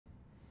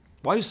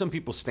Why do some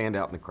people stand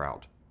out in the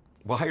crowd?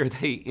 Why are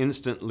they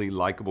instantly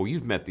likable?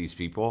 You've met these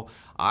people.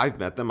 I've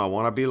met them. I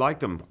want to be like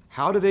them.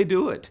 How do they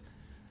do it?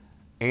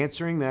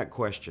 Answering that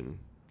question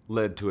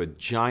led to a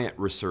giant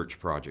research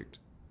project.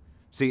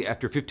 See,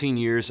 after 15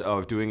 years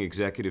of doing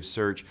executive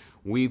search,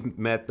 we've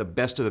met the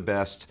best of the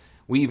best.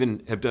 We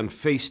even have done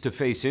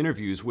face-to-face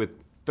interviews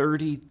with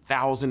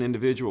 30,000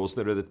 individuals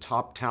that are the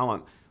top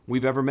talent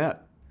we've ever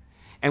met.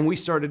 And we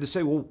started to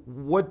say, well,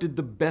 what did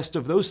the best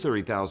of those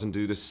 30,000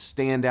 do to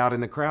stand out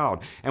in the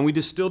crowd? And we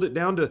distilled it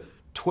down to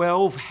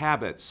 12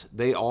 habits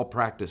they all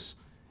practice.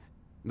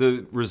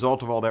 The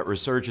result of all that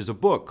research is a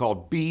book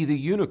called Be the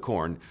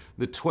Unicorn,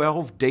 the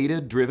 12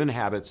 data-driven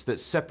habits that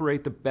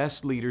separate the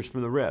best leaders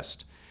from the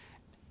rest.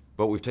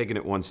 But we've taken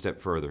it one step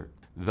further,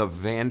 the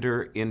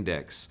Vander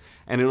Index.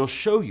 And it'll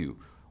show you,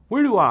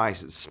 where do I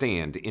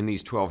stand in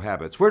these 12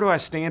 habits? Where do I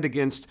stand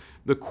against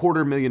the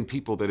 250,000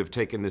 people that have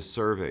taken this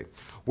survey?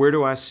 Where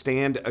do I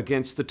stand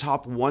against the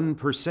top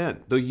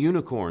 1%, the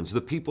unicorns, the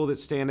people that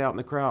stand out in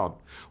the crowd?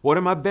 What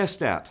am I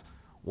best at?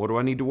 What do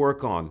I need to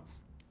work on?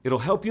 It'll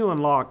help you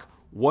unlock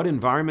what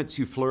environments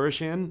you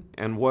flourish in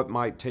and what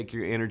might take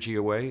your energy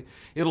away.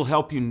 It'll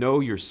help you know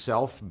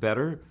yourself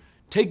better.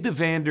 Take the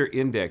Vander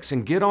Index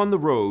and get on the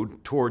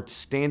road towards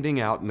standing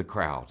out in the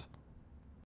crowd.